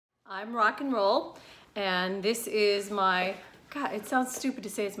I'm Rock and Roll, and this is my, God, it sounds stupid to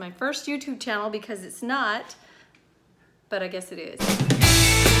say it's my first YouTube channel because it's not, but I guess it is.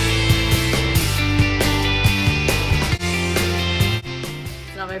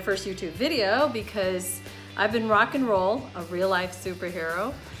 It's not my first YouTube video because I've been Rock and Roll, a real-life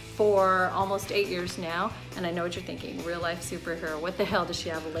superhero, for almost 8 years now, and I know what you're thinking, real-life superhero, what the hell, does she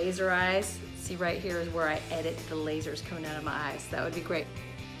have laser eyes? See, right here is where I edit the lasers coming out of my eyes. That would be great.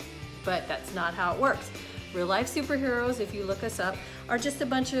 But that's not how it works. Real life superheroes, if you look us up, are just a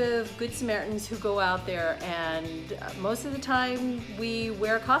bunch of good Samaritans who go out there, and most of the time we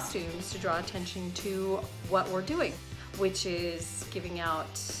wear costumes to draw attention to what we're doing, which is giving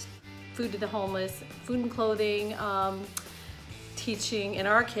out food to the homeless, food and clothing, teaching. In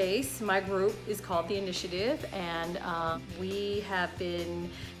our case, my group is called The Initiative, and we have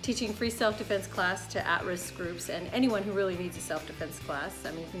been teaching free self-defense class to at-risk groups and anyone who really needs a self-defense class.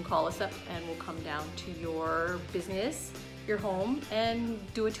 I mean, you can call us up and we'll come down to your business, your home, and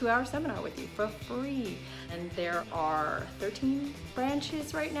do a 2-hour seminar with you for free. And there are 13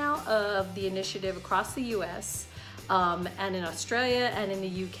 branches right now of The Initiative across the US, and in Australia and in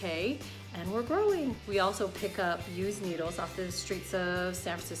the UK. And we're growing. We also pick up used needles off the streets of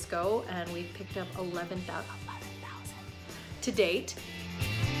San Francisco, and we've picked up 11,000 to date.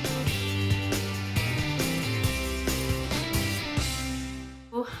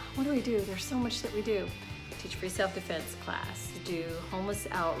 Well, what do? There's so much that we do. Teach free self-defense class, do homeless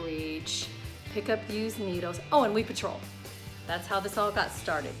outreach, pick up used needles. Oh, and we patrol. That's how this all got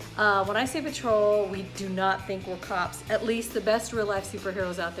started. When I say patrol, we do not think we're cops. At least the best real-life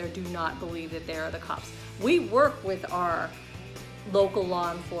superheroes out there do not believe that they are the cops. We work with our local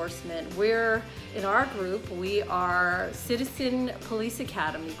law enforcement. In our group, we are Citizen Police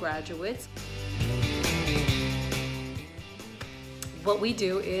Academy graduates. What we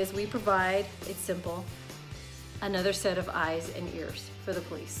do is we provide, it's simple, another set of eyes and ears for the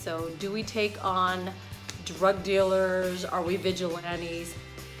police. So do we take on drug dealers? Are we vigilantes?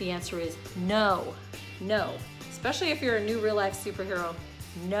 The answer is no, no. Especially if you're a new real life superhero,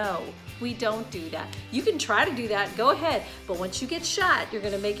 no, we don't do that. You can try to do that, go ahead, but once you get shot, you're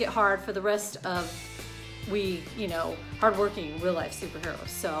gonna make it hard for the rest of hardworking real life superheroes.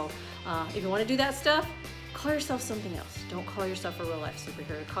 So if you wanna do that stuff, call yourself something else. Don't call yourself a real life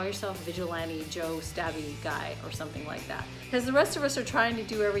superhero. Call yourself Vigilante Joe Stabby Guy or something like that. Because the rest of us are trying to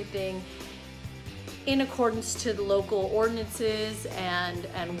do everything in accordance to the local ordinances and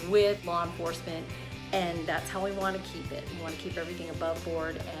with law enforcement, and that's how we want to keep it. We want to keep everything above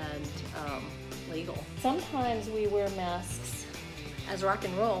board and legal. Sometimes we wear masks. As Rock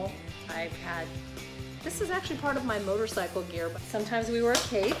and Roll, this is actually part of my motorcycle gear, but sometimes we wear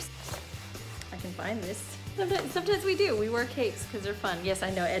capes. I can find this. Sometimes we do. We wear capes because they're fun. Yes,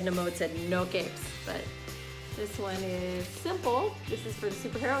 I know Edna Mode said no capes, but this one is simple. This is for the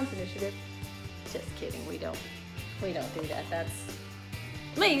Superheroines Initiative. Just kidding, we don't do that. That's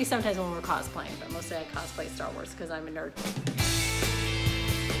maybe sometimes when we're cosplaying, but mostly I cosplay Star Wars because I'm a nerd.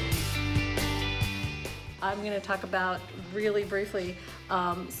 I'm going to talk about, really briefly,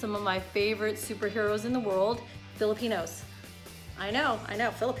 some of my favorite superheroes in the world, Filipinos. I know,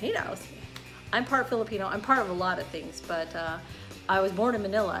 Filipinos. I'm part Filipino. I'm part of a lot of things, but I was born in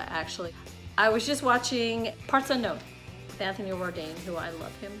Manila, actually. I was just watching Parts Unknown with Anthony Bourdain, who I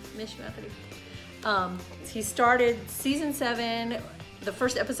love him. Miss you, Anthony. He started season 7. The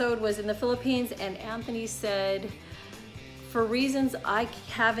first episode was in the Philippines, and Anthony said, for reasons I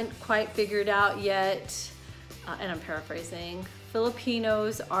haven't quite figured out yet, and I'm paraphrasing,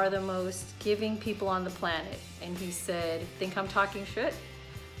 Filipinos are the most giving people on the planet. And he said, think I'm talking shit?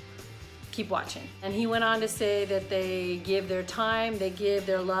 Keep watching. And he went on to say that they give their time, they give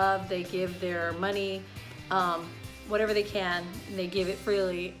their love, they give their money, whatever they can, they give it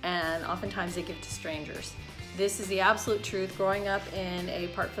freely, and oftentimes they give it to strangers. This is the absolute truth. Growing up in a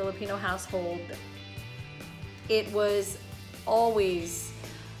part Filipino household, it was always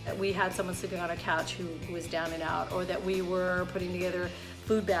that we had someone sleeping on our couch who was down and out, or that we were putting together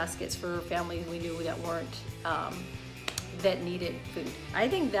food baskets for families we knew that weren't, that needed food. I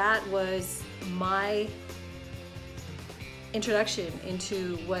think that was my introduction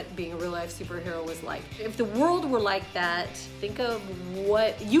into what being a real life superhero was like. If the world were like that, think of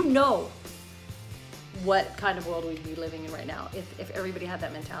what kind of world we'd be living in right now if everybody had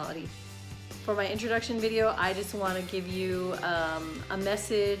that mentality. For my introduction video, I just want to give you a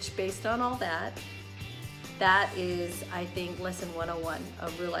message based on all that. That is, I think, lesson 101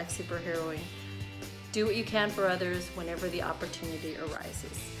 of real life superheroing. Do what you can for others whenever the opportunity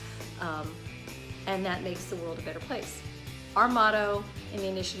arises. And that makes the world a better place. Our motto in the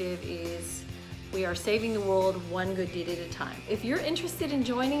initiative is, we are saving the world one good deed at a time. If you're interested in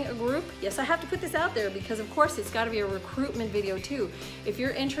joining a group, yes, I have to put this out there because of course it's got to be a recruitment video too. If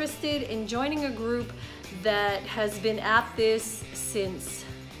you're interested in joining a group that has been at this since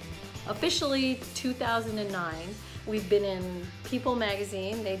officially 2009, we've been in People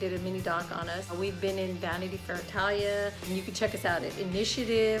magazine, they did a mini doc on us. We've been in Vanity Fair Italia, and you can check us out at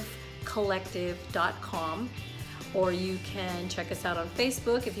initiativecollective.com. Or you can check us out on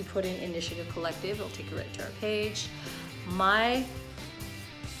Facebook. If you put in Initiative Collective, it'll take you right to our page. My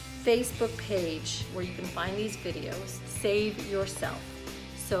Facebook page, where you can find these videos, Save Yourself.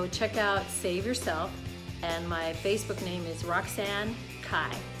 So check out Save Yourself, and my Facebook name is Roxanne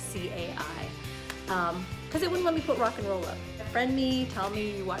Cai, C-A-I. Because it wouldn't let me put rock and roll up. Friend me, tell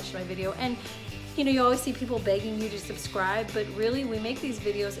me you watched my video, and you know, you always see people begging you to subscribe, but really we make these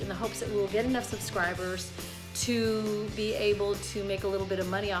videos in the hopes that we will get enough subscribers to be able to make a little bit of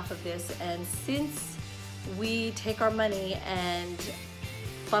money off of this. And since we take our money and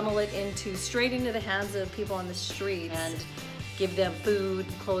funnel it straight into the hands of people on the street and give them food,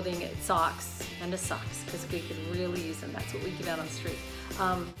 clothing, socks, and socks, because we could really use them. That's what we give out on the street.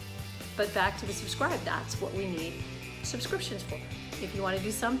 But back to the subscribe, that's what we need subscriptions for. If you want to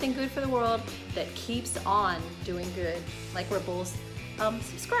do something good for the world that keeps on doing good, like Ripples,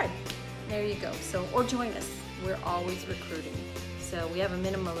 subscribe. There you go. So, or join us. We're always recruiting. So we have a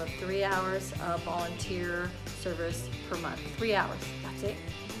minimum of 3 hours of volunteer service per month. 3 hours, that's it.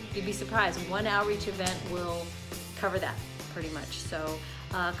 You'd be surprised, one outreach event will cover that pretty much. So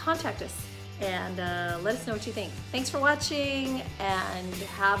contact us and let us know what you think. Thanks for watching, and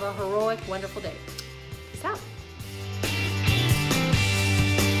have a heroic, wonderful day. Peace out.